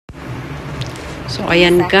So,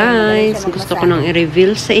 ayan guys, gusto ko nang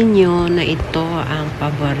i-reveal sa inyo na ito ang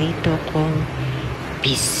paborito kong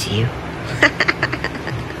bisyo.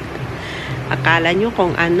 Akala nyo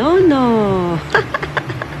kung ano, no?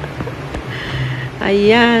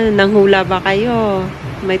 Ayan, nanghula ba kayo?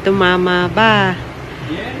 May tumama ba?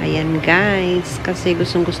 Ayan guys, kasi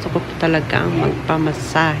gustong-gusto ko po talaga ang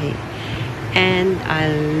magpamasahe. And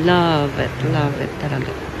I love it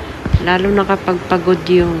talaga. Lalo na kapag pagod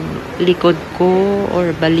yung likod ko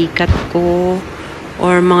or balikat ko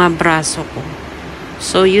or mga braso ko.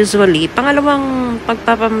 So usually, pangalawang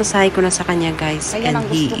pagpapamasahe ko na sa kanya guys, and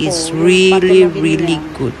he is really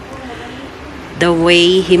good. The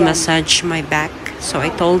way he massaged my back. So I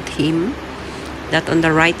told him that on the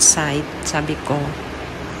right side, sabi ko,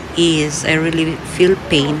 is I really feel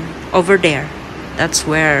pain over there. That's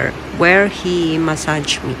where he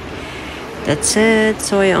massaged me. That's it.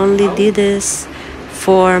 So I only did this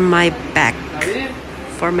for my back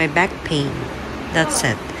pain. That's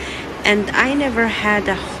it. And I never had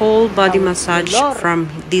a whole body massage from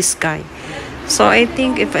this guy. So I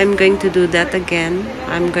think if I'm going to do that again,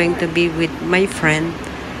 I'm going to be with my friend.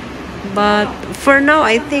 But for now,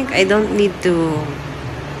 I think I don't need to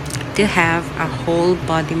have a whole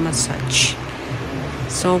body massage.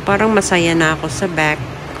 So parang masaya na ako sa back.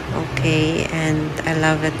 Okay, and I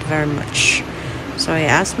love it very much. So I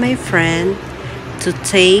asked my friend to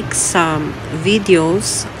take some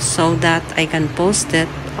videos so that I can post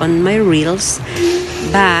it on my reels,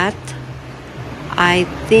 but I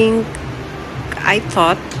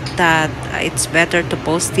thought that it's better to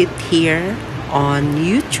post it here on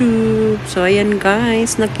YouTube. So ayan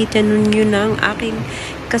guys, nakita ninyo na ang aking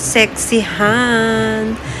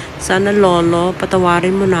kaseksihan. Sana lolo,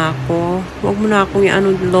 patawarin mo na ako. Huwag mo na akong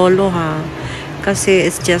i-ano lolo ha. Kasi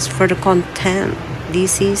it's just for the content.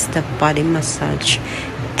 This is the body massage.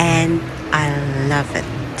 And I love it.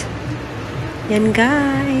 Yan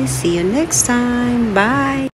guys. See you next time. Bye.